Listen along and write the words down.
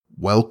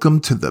Welcome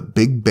to the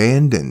Big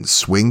Band and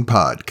Swing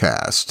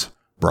Podcast,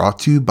 brought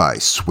to you by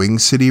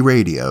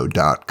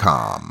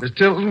SwingCityRadio.com. Miss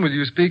Tilton, will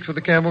you speak for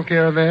the Campbell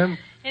Caravan?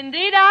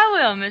 Indeed I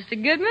will,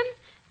 Mr. Goodman.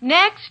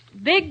 Next,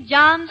 Big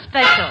John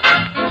Special.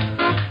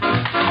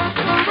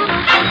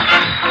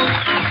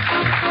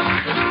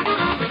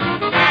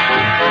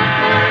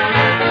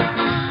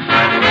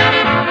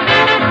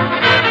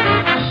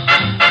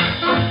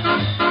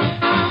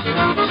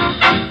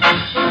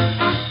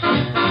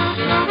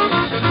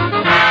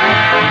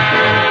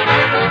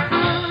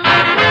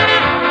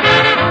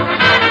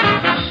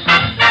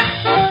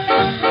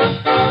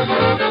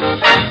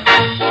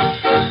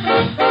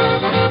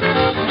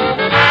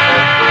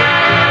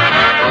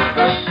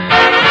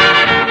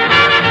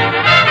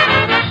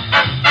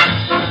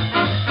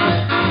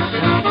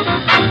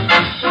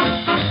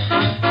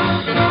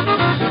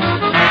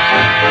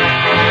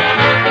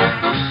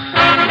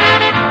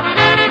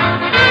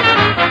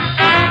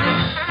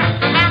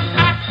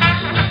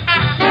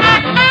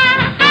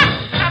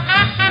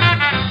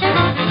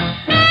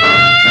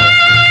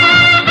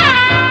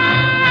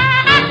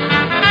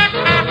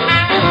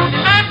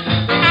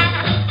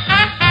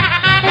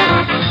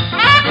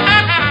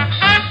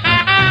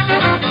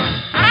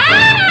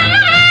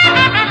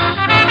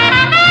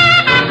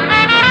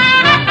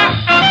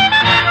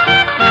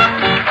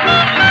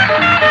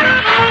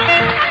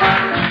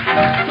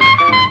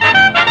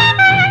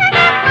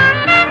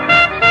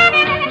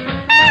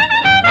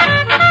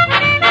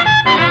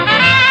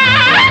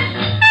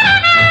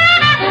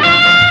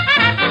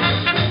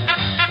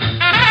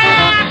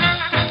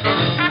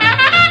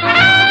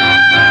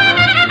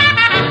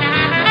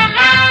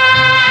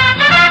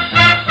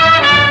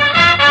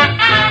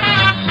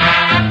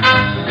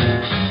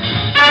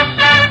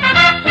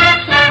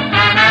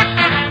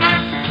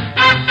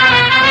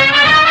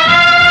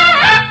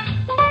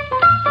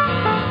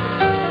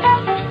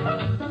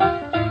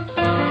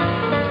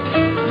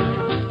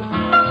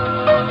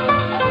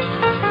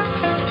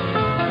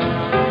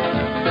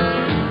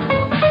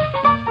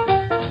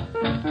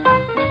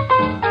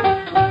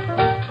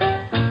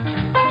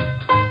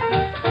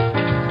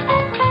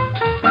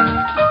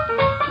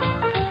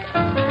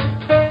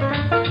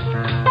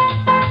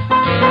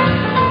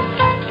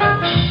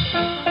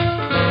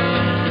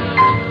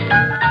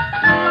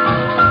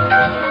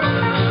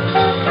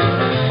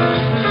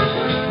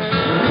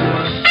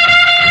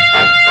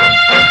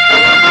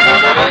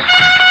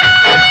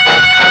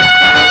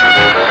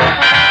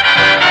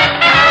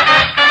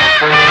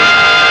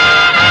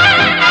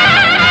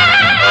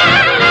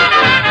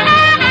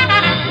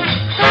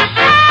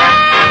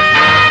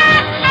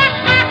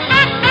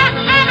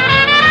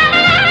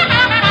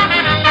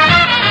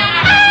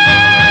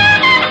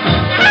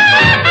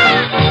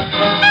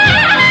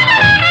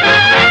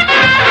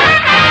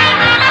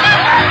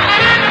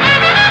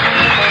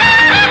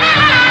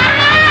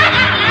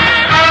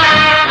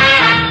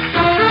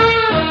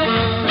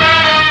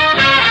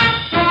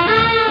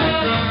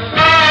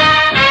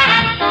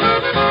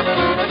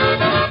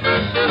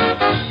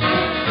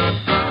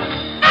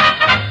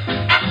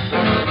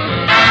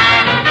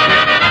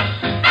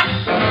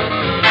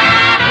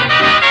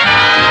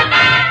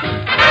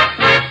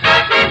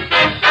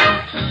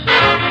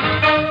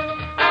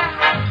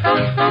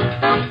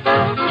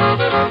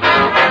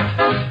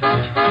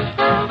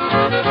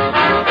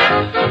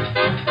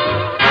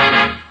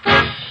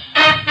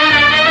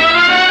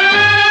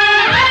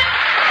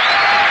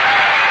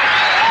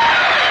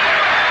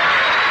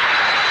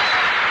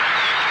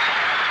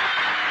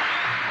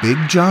 Big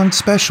John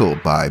Special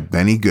by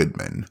Benny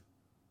Goodman.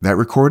 That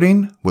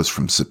recording was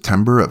from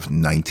September of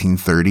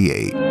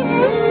 1938.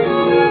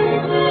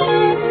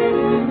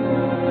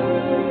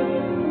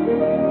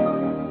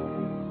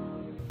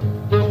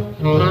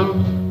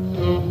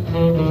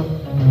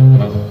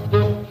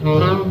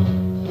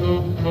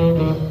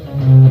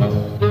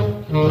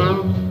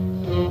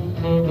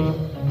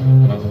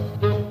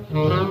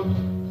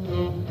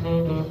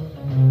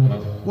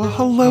 Well,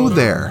 hello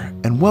there,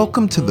 and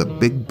welcome to the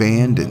Big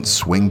Band and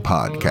Swing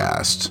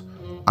Podcast.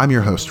 I'm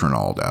your host,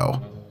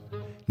 Ronaldo.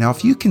 Now,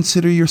 if you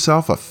consider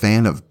yourself a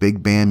fan of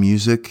big band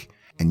music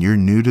and you're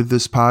new to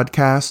this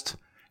podcast,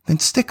 then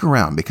stick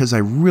around because I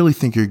really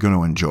think you're going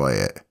to enjoy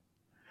it.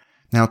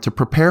 Now, to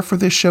prepare for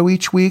this show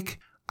each week,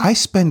 I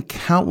spend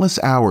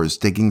countless hours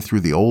digging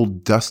through the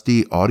old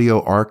dusty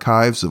audio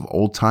archives of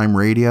old-time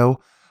radio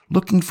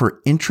looking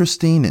for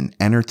interesting and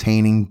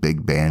entertaining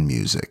big band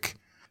music.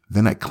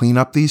 Then I clean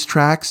up these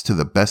tracks to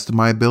the best of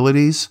my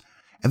abilities,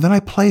 and then I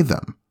play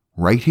them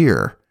right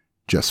here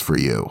just for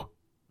you.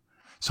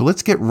 So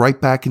let's get right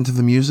back into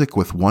the music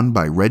with one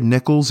by Red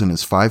Nichols and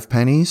his Five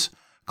Pennies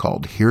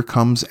called Here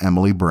Comes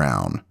Emily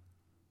Brown.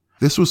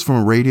 This was from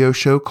a radio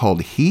show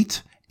called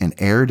Heat and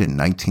aired in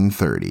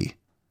 1930.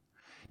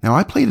 Now,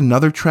 I played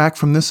another track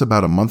from this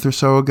about a month or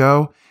so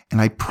ago, and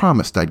I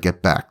promised I'd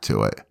get back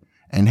to it.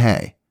 And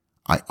hey,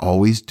 I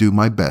always do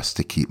my best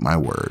to keep my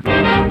word.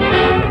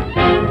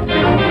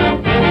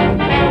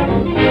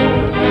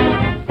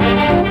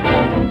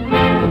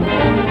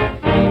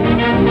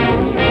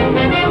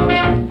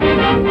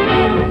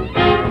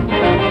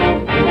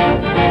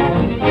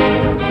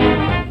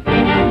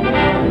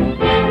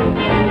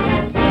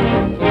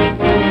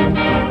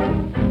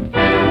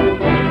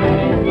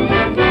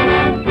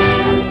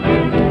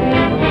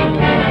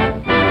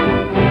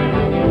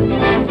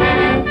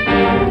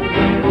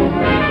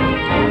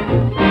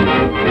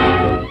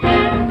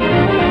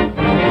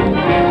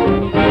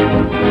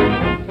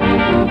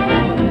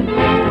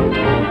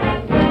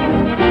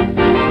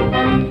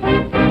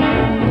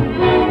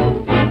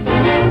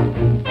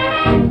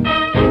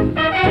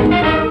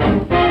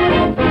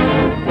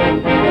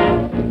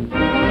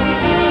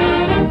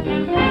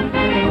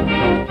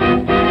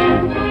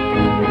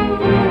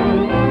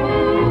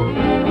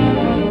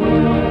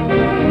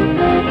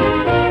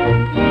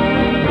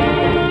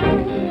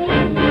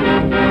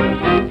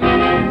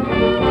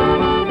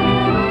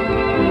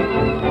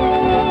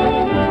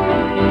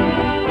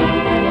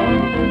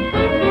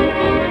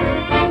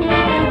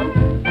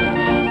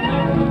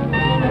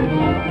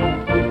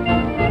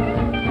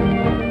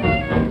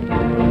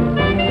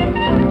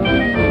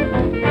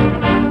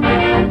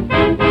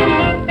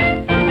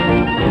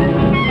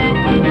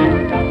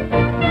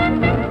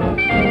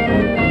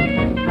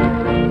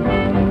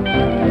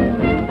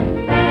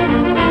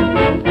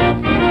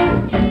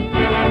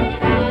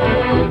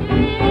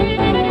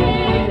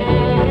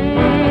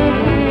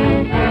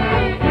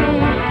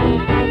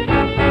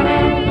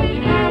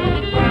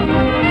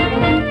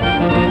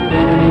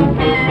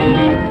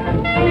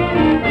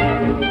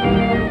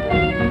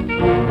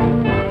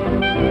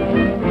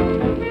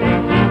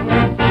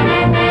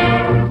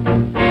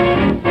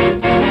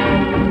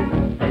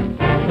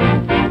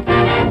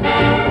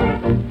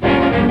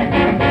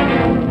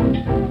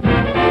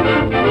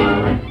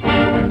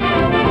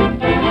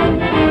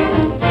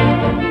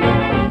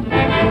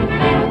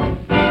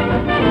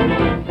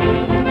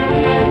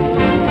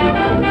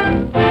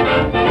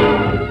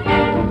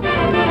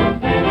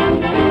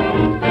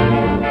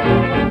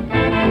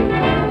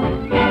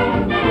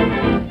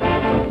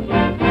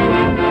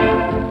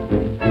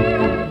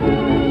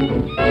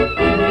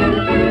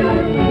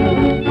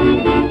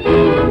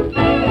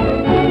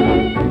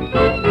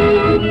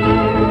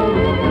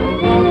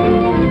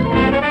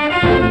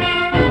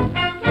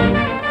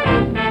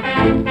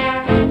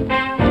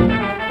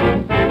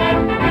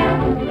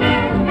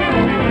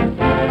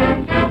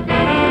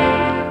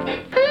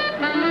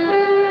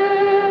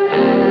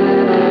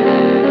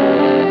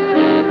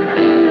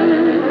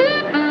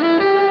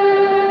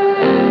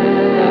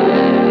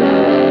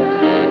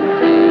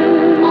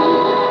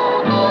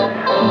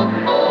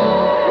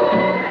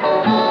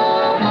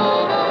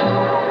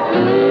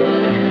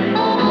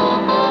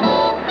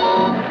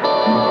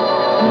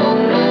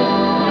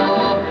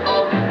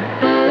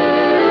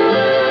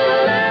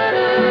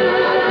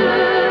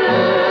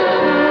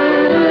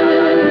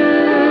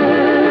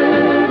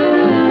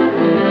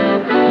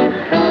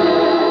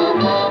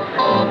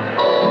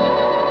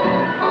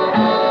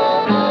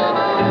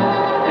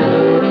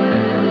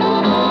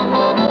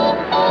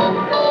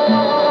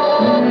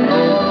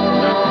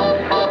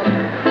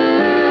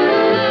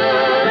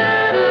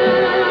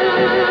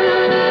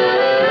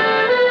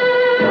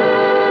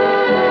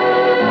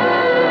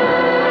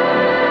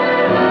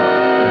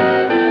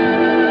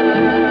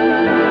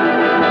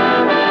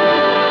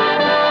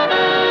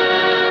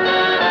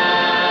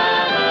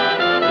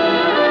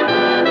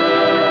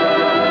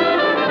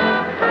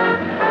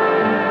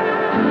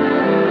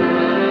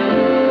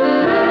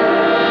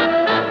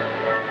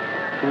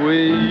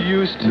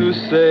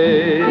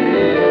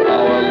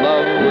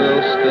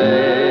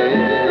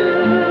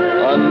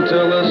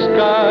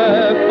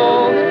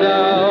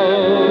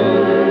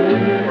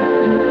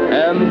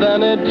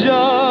 it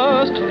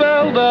just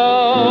fell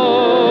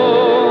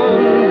down.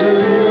 Do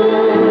you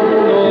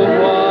know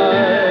why?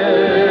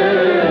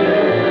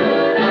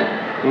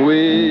 We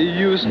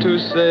used to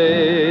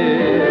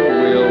say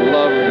we'll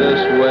love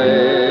this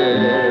way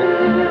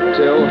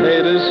till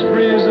Hades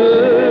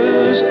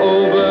freezes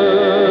over,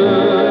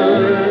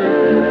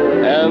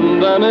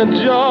 and then it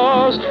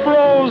just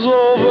froze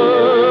over.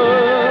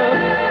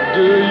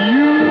 Do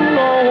you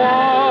know why?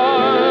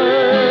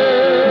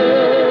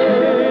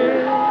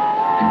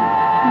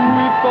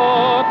 We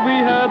thought we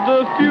had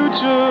the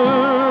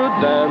future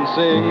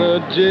dancing a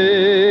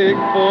jig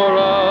for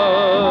us.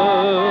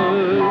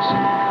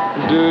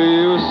 Do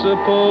you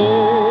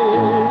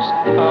suppose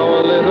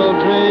our little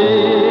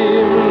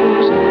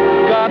dreams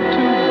got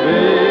too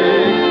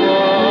big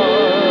for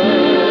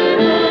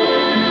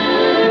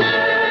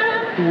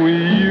us? We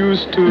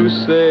used to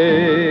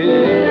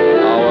say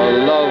our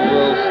love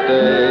will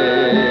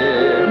stay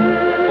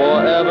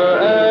forever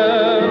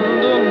and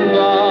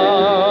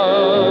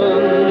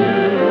none.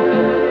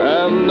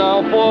 And now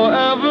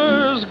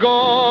forever's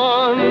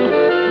gone.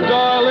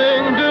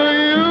 Darling, do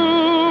you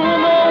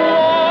know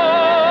why?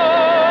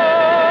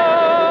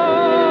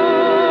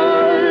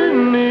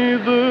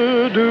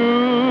 Neither do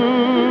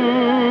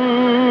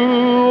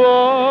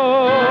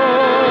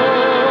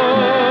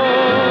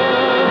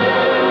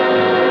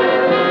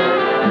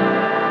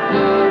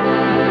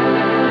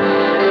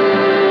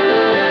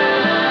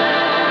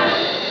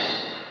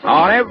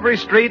On every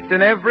street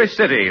in every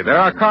city, there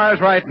are cars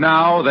right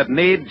now that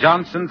need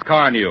Johnson's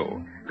Car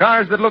New.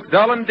 Cars that look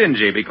dull and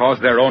dingy because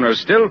their owners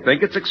still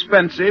think it's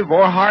expensive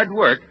or hard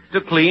work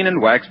to clean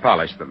and wax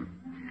polish them.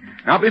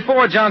 Now,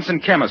 before Johnson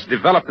Chemists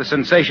developed the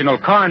sensational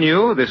Car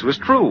New, this was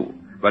true.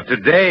 But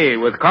today,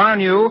 with Car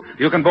New,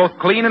 you can both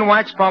clean and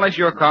wax polish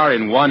your car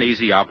in one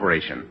easy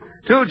operation.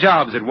 2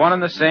 jobs at one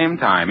and the same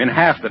time, in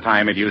half the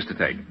time it used to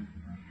take.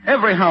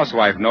 Every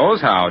housewife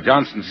knows how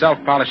Johnson's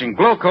self-polishing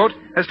Glow Coat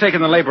has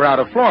taken the labor out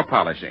of floor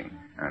polishing.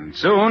 And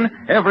soon,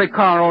 every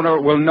car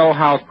owner will know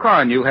how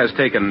Car New has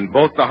taken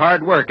both the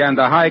hard work and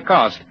the high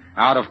cost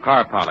out of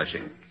car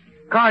polishing.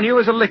 Car New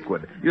is a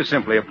liquid. You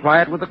simply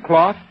apply it with a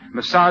cloth,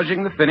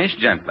 massaging the finish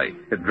gently.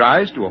 It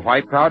dries to a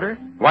white powder.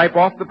 Wipe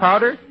off the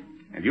powder,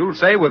 and you'll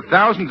say with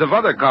thousands of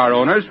other car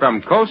owners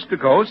from coast to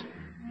coast,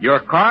 your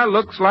car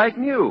looks like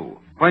new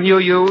when you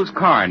use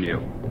Car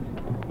New.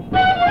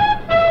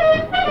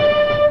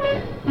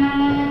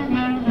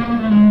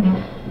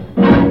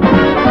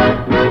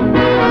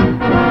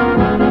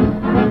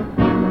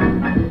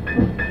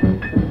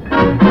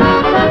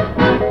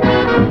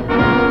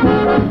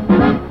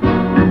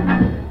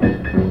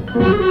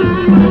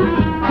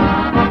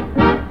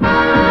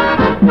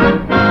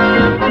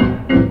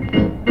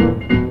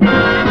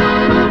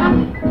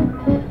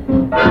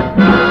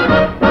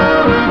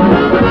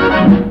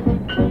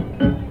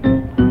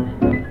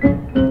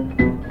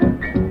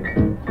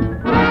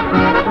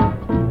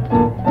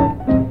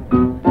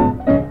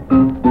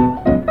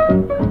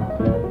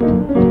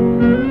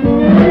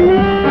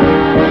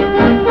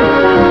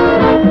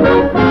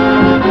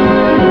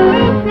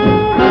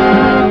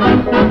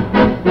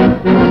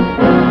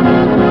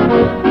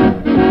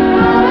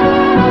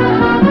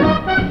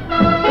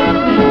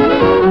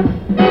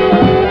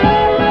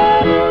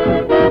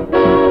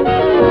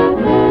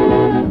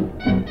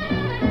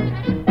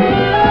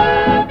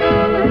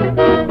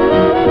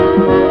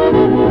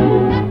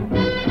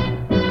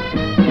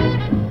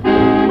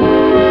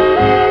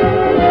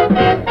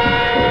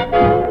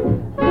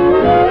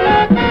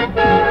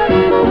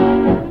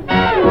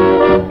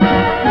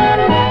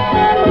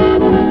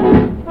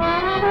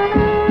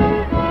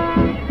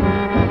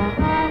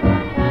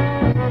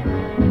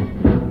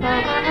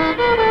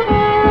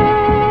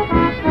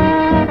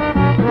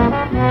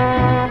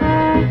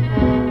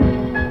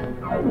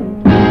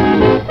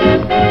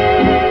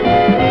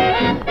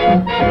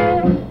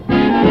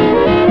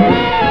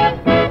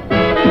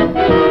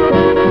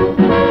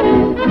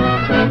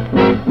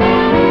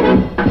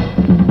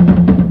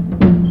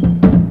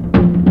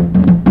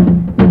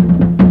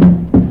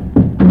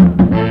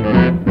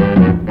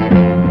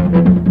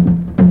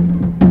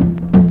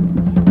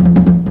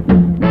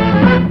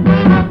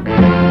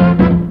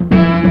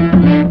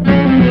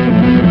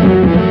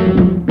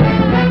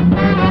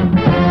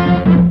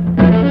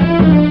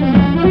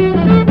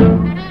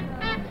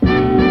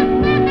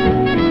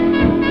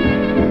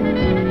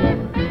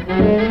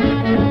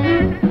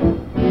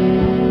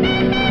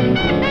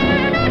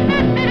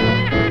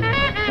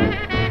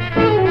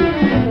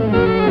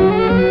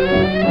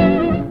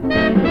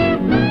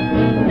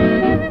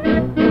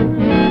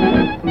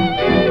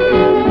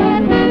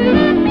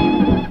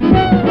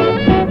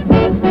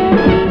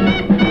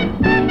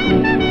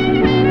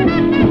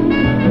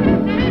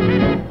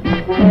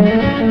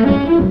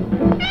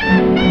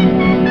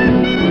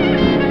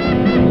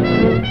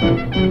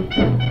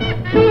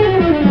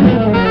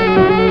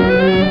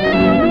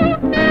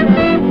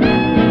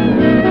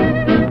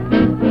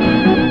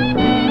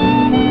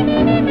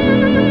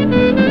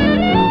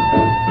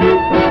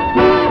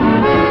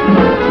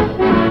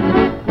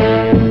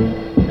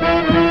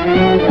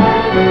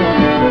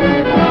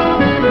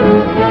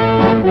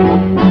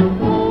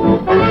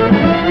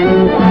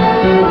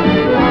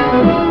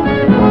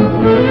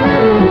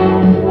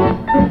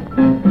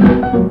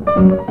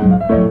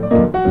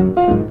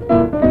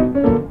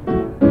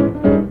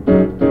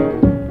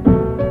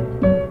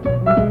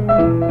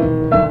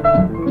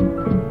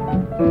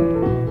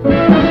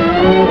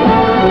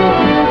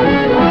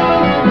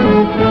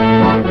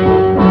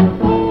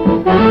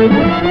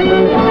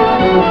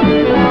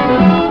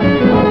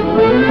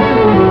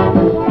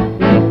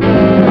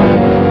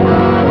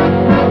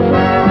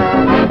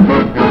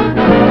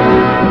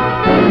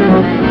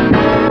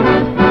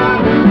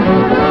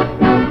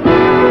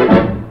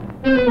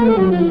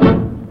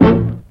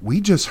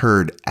 just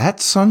heard At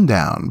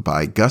Sundown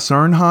by Gus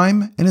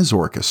Arnheim and his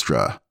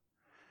orchestra.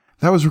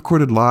 That was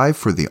recorded live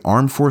for the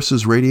Armed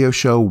Forces radio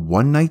show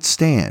One Night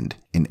Stand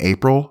in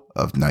April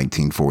of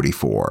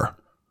 1944.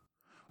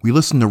 We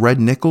listened to Red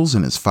Nichols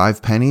and his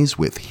Five Pennies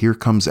with Here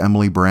Comes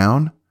Emily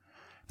Brown.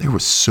 There were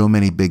so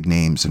many big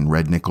names in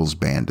Red Nichols'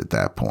 band at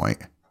that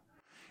point.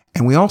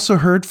 And we also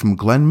heard from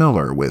Glenn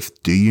Miller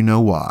with Do You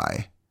Know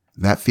Why?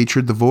 That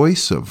featured the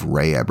voice of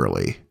Ray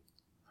Eberly.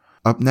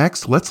 Up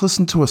next, let's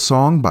listen to a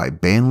song by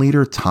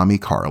bandleader Tommy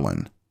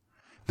Carlin.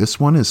 This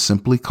one is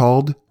simply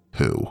called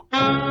Who.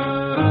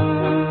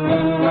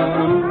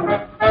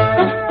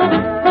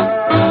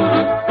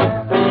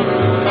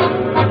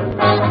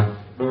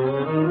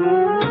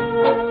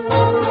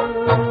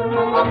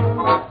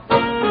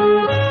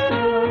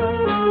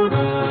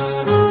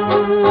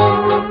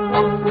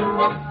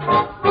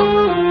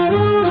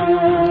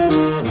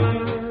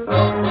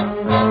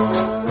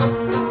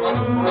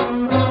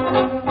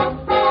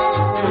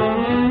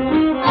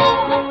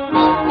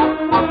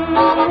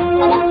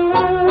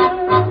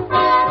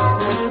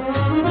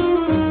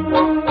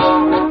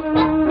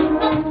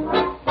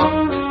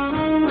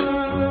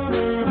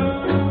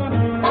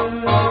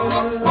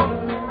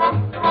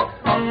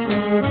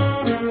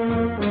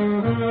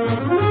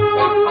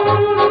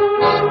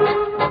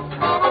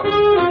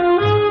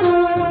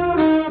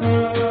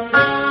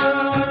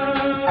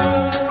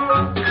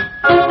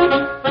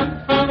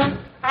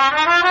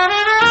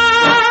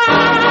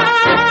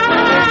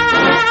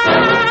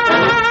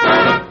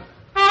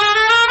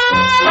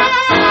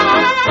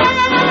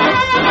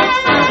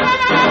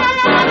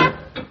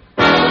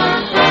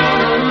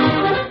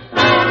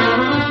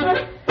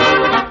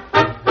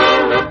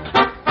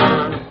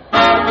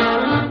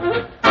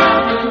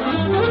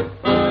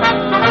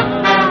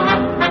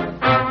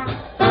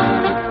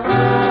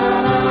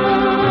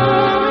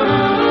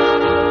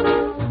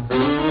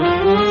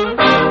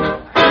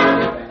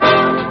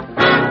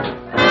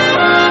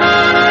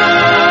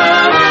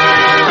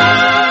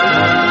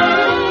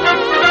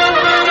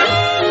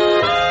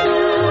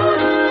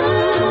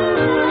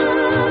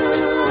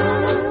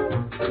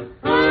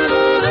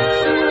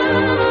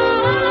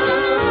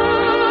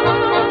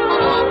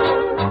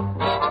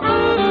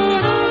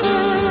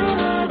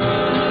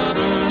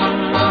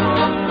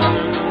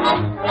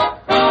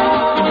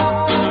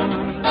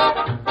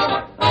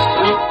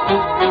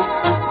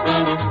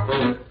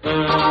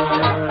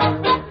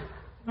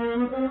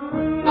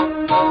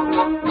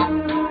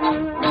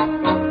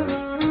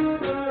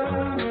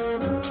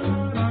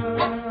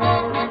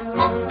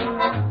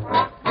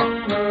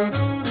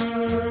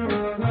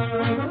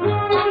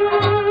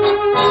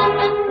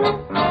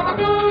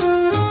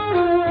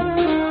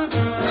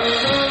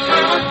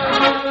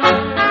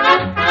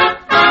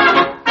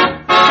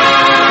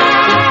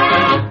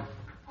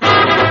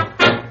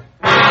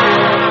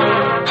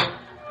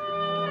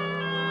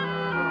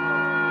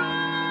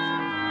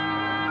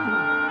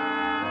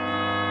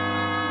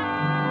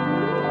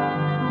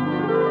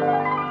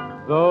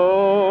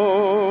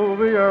 Though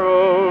we are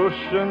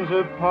oceans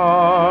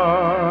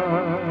apart,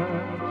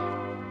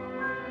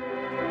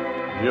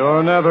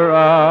 you're never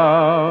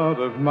out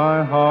of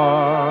my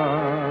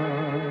heart.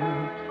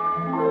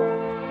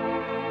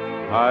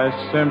 I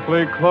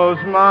simply close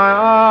my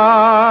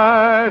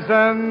eyes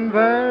and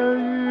there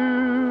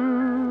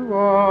you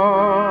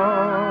are.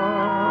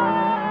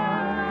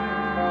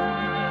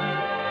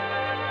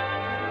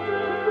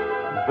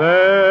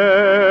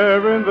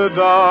 There in the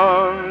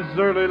dawn's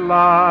early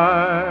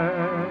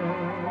light,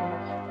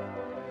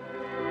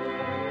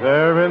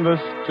 there in the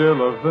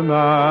still of the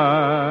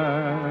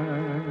night,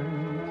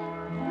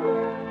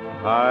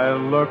 I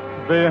look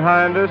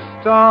behind a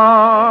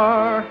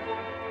star,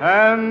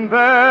 and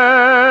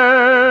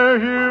there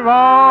you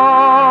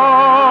are.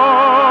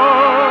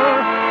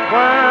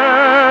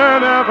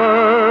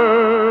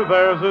 Whenever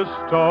there's a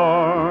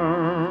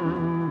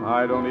storm,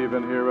 I don't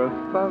even hear a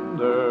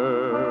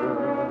thunder.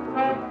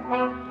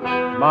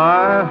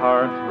 My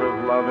heart with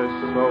love is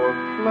so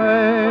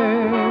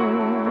aflame,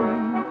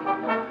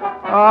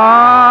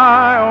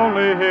 I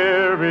only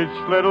hear each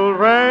little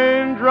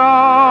raindrop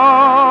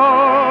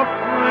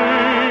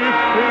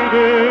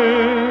repeating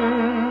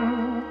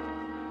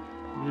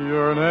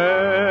your name.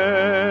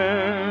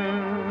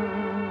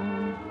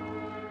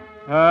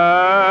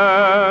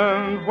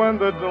 And when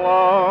the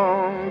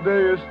long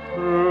day is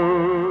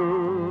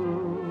through,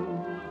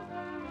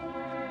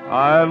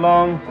 I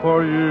long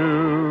for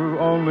you,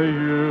 only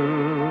you.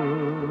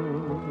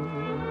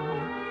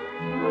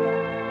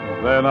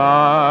 Then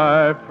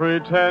I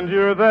pretend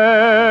you're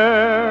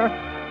there,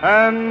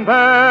 and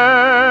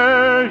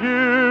there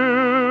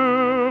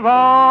you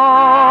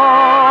are.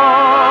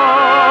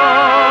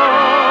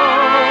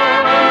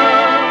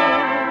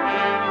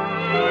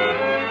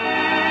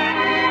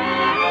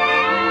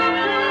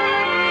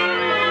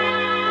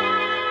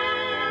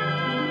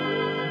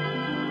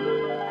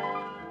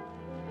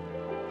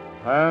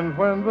 And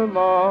when the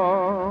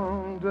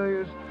long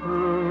day is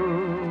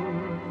through,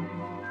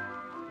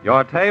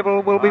 your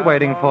table will be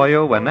waiting for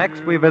you when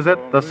next we visit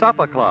the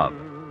Supper Club,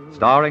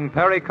 starring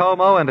Perry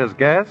Como and his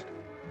guest,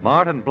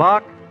 Martin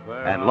Block,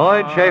 and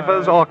Lloyd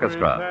Schaefer's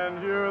orchestra.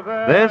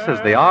 This is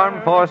the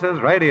Armed Forces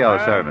Radio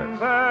Service.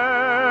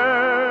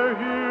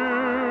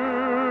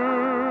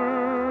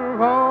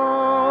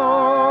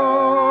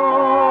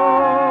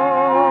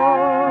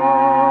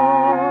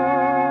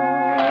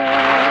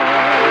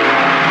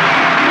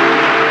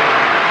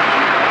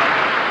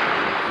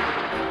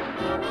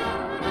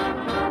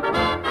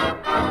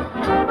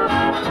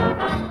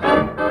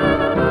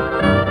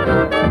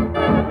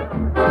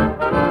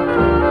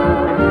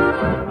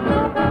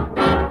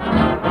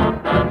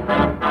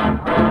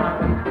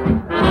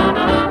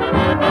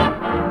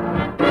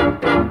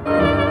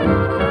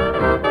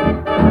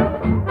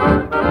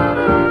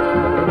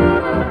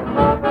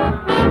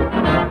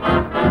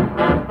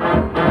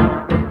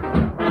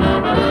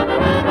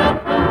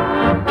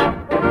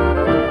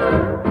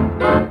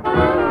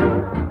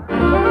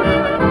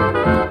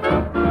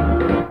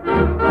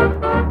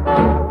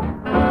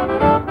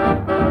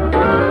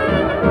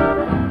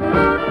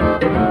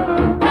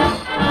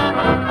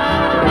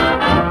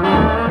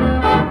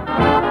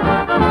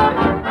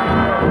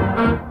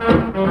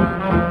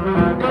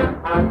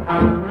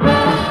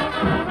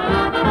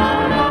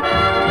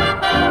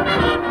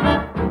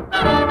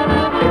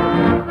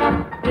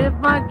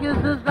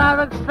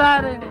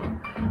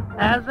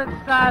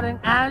 Exciting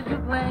as you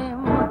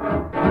claim.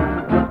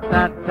 Put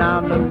that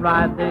down in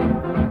writing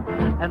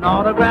and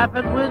autograph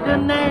it with your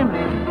name.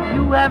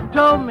 You have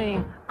told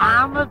me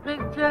I'm a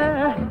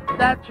picture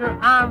that your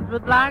arms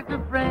would like to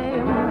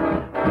frame.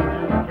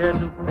 Would you care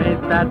to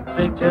paint that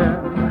picture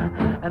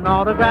and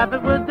autograph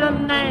it with your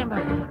name?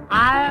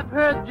 I have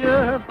heard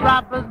your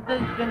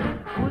proposition.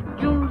 Would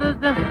you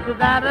listen to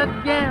that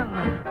again?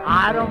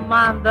 I don't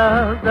mind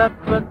the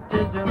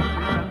repetition,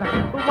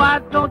 but why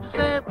don't you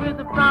say it with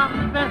a promise?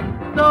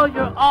 Though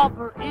your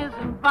offer is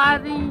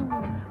inviting,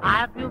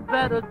 I feel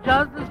better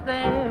just the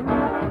same.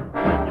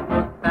 When you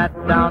put that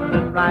down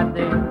in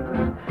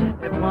writing,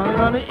 if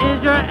money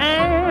is your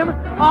aim,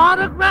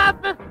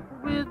 autograph it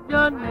with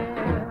your name.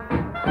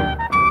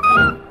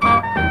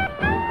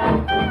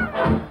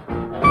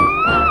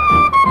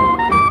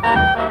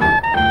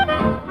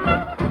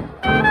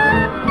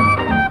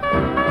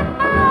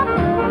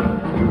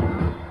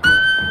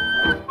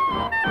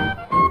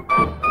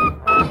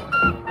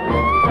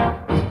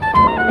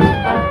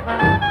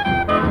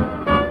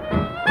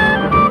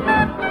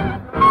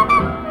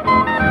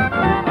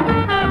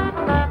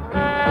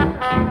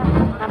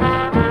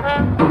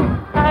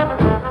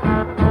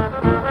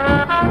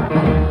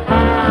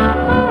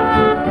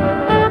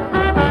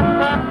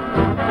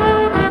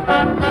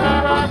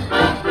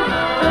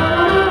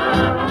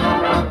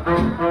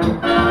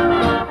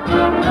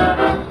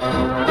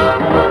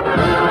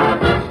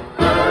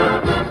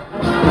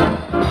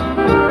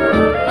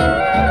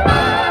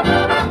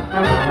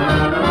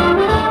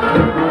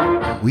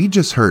 We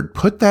just heard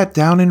Put That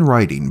Down in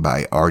Writing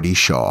by Artie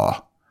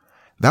Shaw.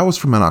 That was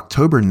from an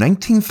October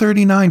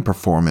 1939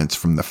 performance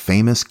from the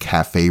famous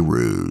Café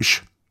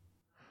Rouge.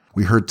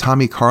 We heard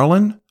Tommy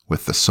Carlin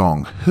with the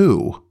song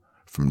Who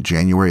from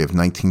January of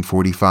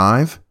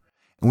 1945,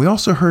 and we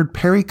also heard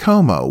Perry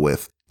Como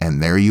with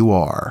And There You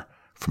Are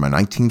from a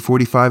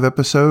 1945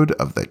 episode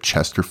of the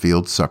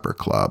Chesterfield Supper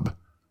Club.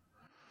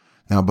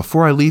 Now,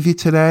 before I leave you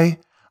today,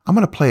 I'm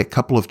going to play a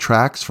couple of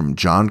tracks from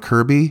John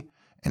Kirby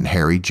and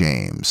Harry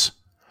James.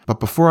 But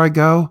before I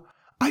go,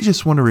 I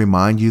just want to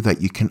remind you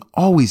that you can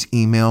always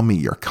email me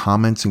your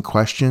comments and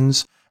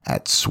questions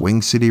at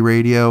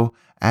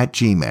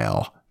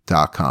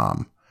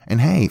swingcityradio@gmail.com.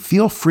 And hey,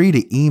 feel free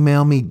to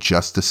email me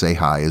just to say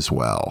hi as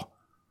well.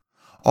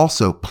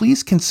 Also,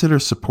 please consider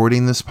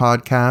supporting this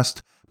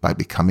podcast by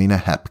becoming a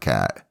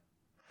Hepcat.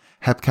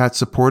 Hepcat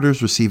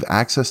supporters receive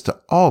access to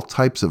all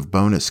types of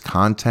bonus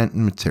content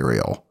and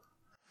material.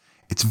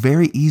 It's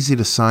very easy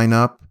to sign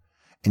up,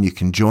 and you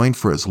can join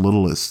for as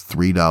little as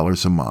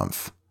 $3 a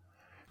month.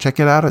 Check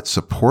it out at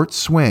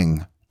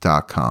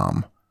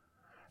supportswing.com.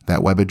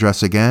 That web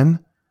address again,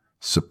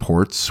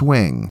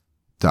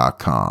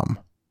 supportswing.com.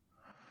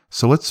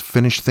 So let's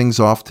finish things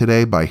off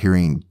today by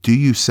hearing Do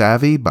You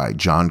Savvy by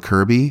John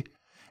Kirby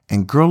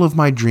and Girl of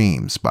My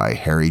Dreams by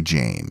Harry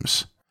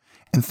James.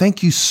 And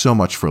thank you so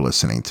much for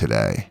listening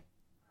today.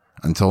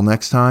 Until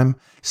next time,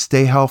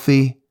 stay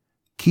healthy,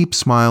 keep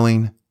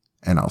smiling,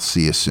 and I'll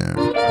see you soon.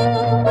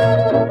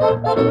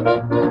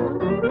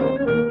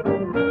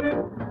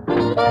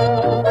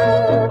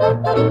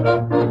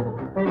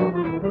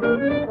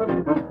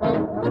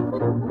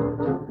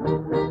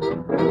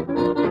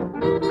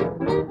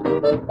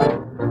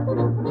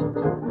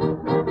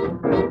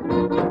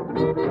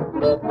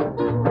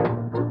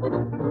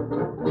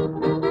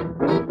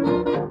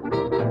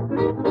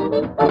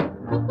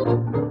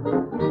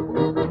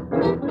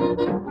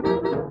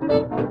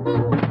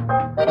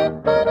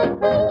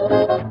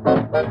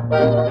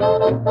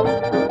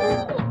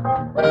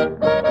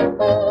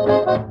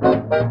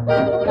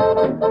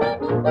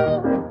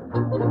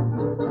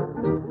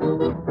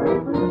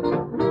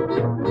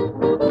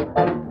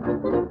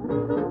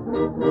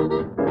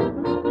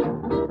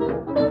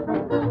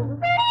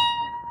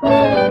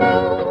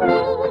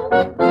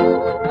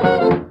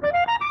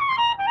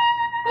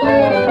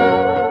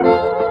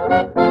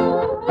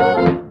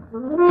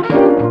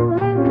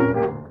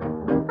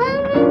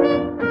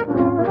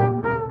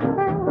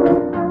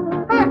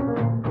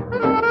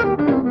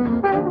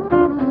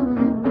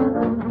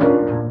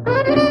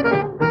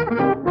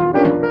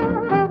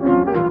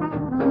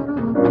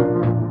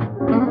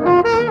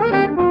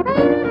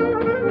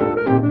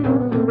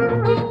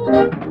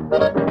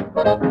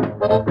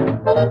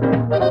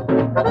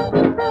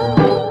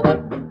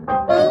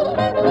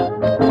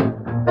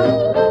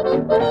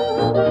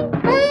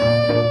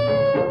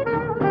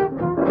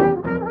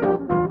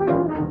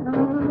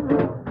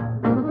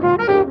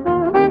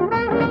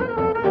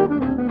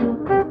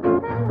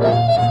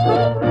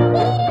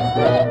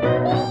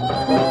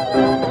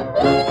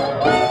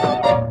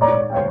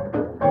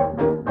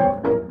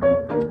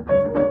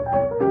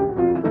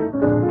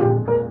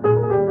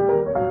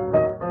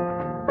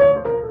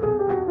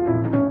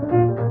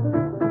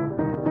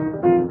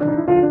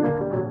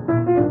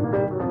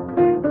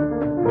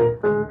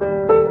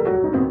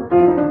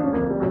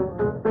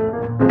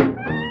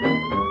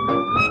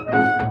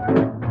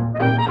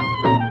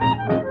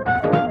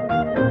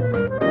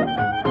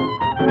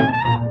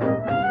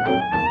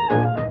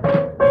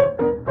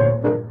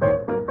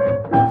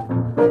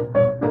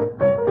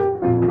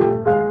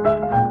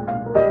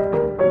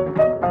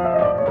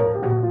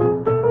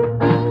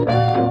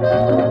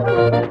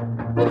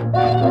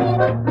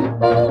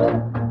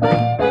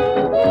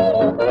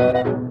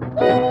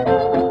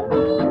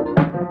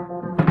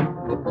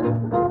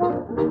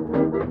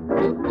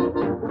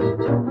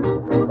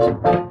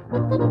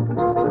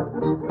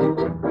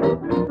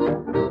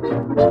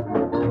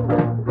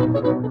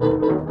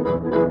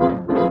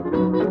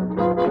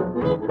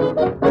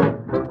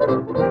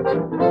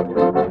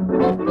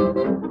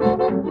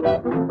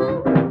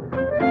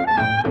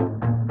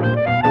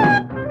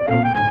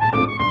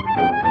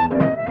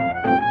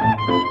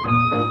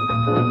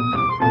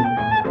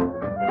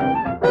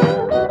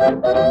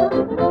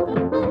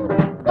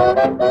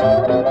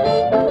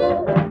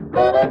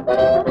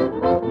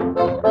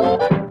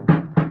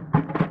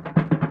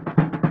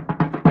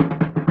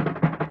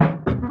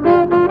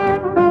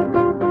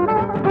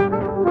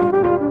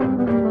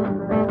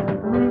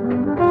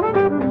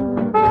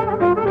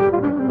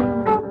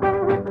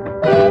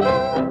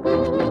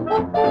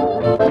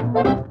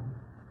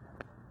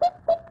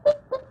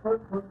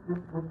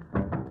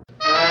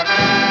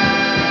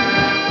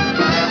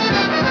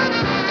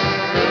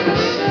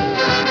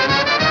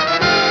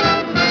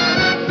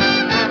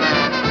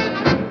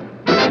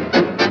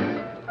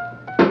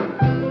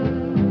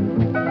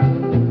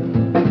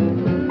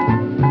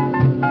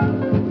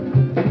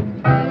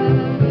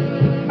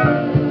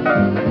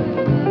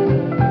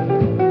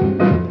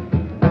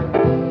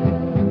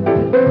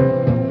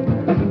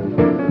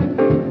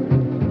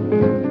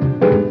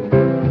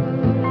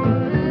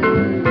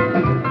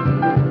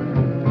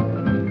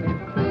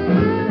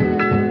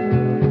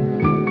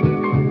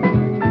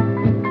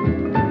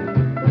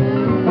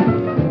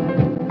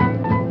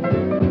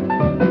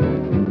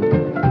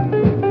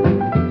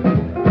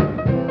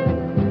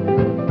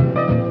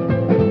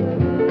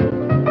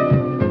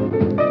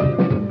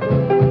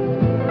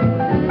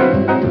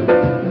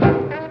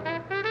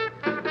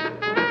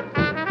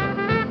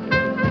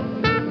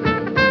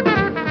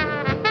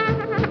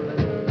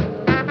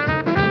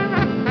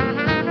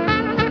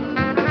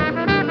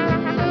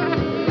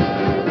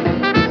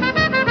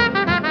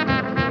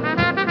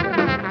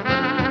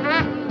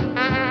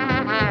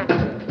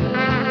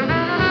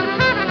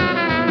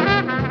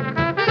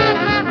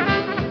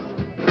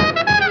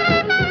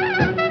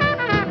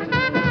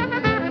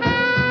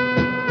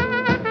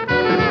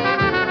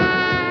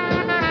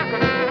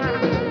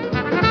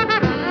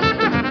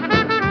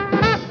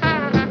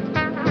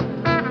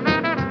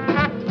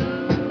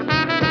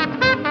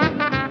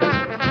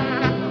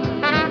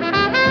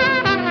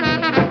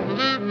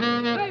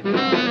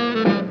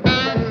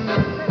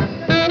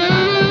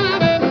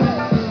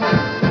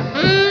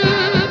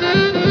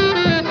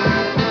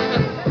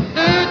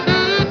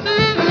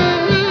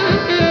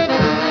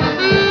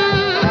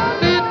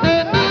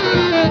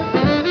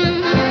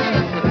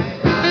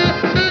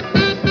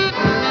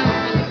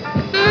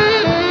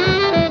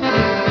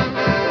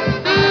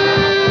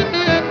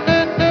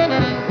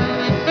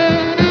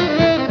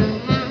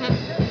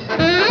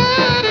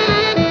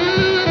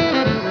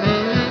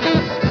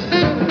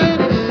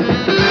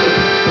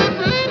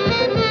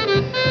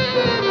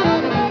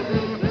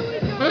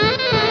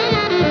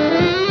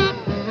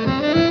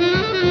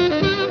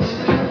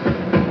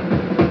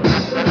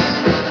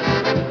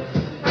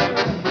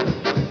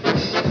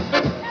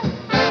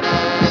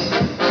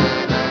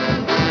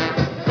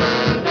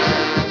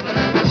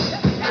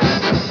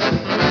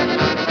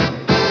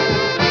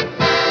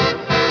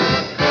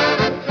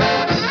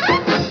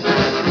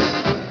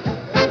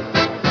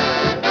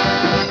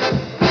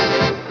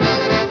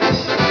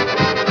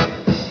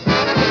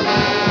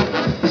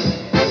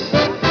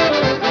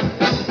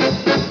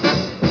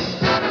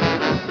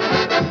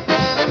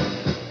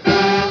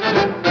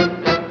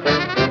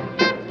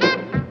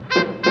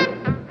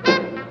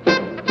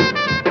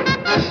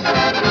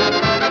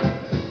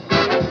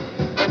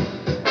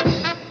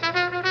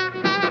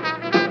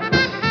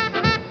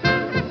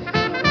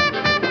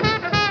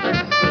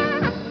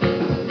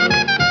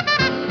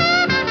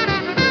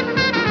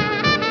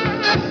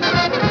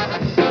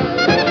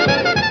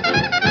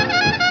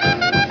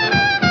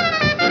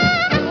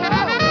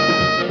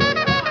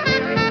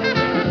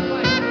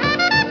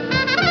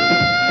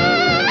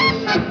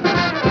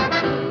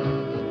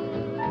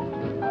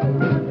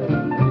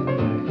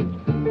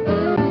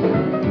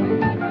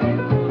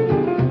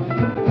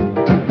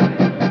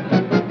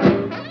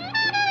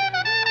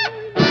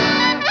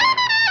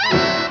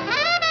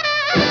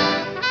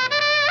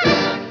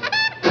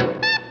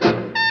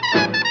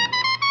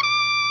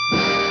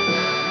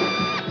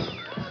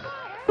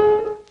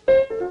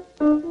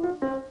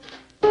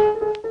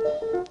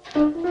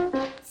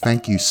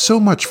 Thank you so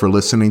much for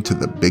listening to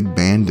the Big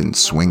Band and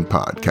Swing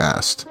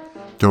podcast.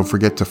 Don't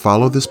forget to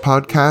follow this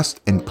podcast,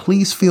 and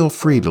please feel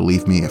free to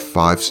leave me a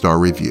 5-star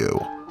review.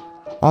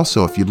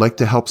 Also, if you'd like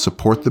to help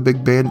support the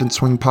Big Band and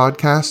Swing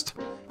podcast,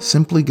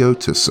 simply go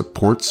to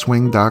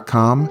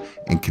supportswing.com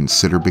and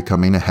consider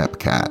becoming a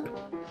Hepcat.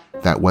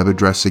 That web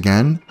address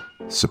again,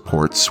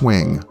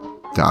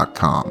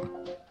 supportswing.com.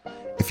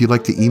 If you'd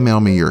like to email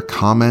me your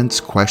comments,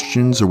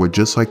 questions, or would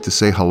just like to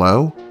say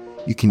hello,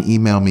 you can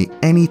email me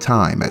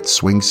anytime at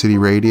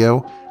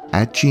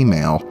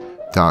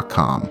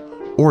swingcityradio@gmail.com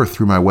or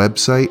through my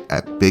website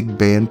at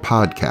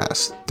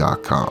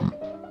bigbandpodcast.com.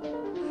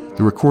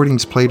 The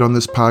recordings played on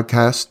this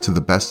podcast, to the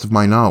best of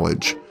my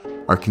knowledge,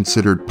 are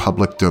considered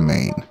public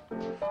domain.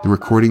 The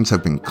recordings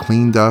have been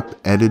cleaned up,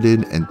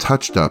 edited, and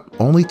touched up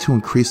only to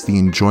increase the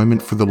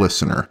enjoyment for the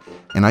listener,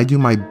 and I do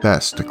my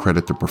best to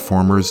credit the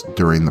performers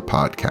during the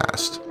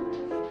podcast.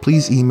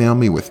 Please email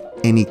me with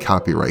any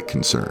copyright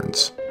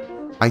concerns.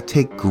 I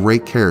take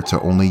great care to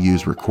only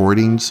use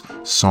recordings,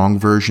 song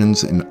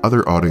versions, and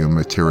other audio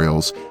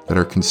materials that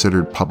are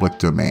considered public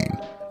domain,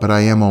 but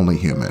I am only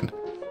human,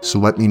 so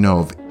let me know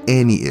of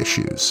any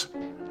issues.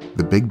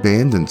 The Big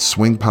Band and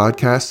Swing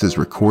podcast is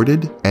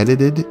recorded,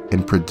 edited,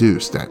 and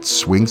produced at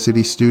Swing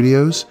City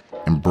Studios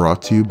and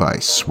brought to you by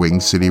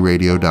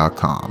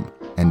swingcityradio.com.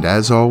 And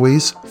as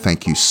always,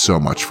 thank you so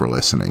much for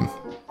listening.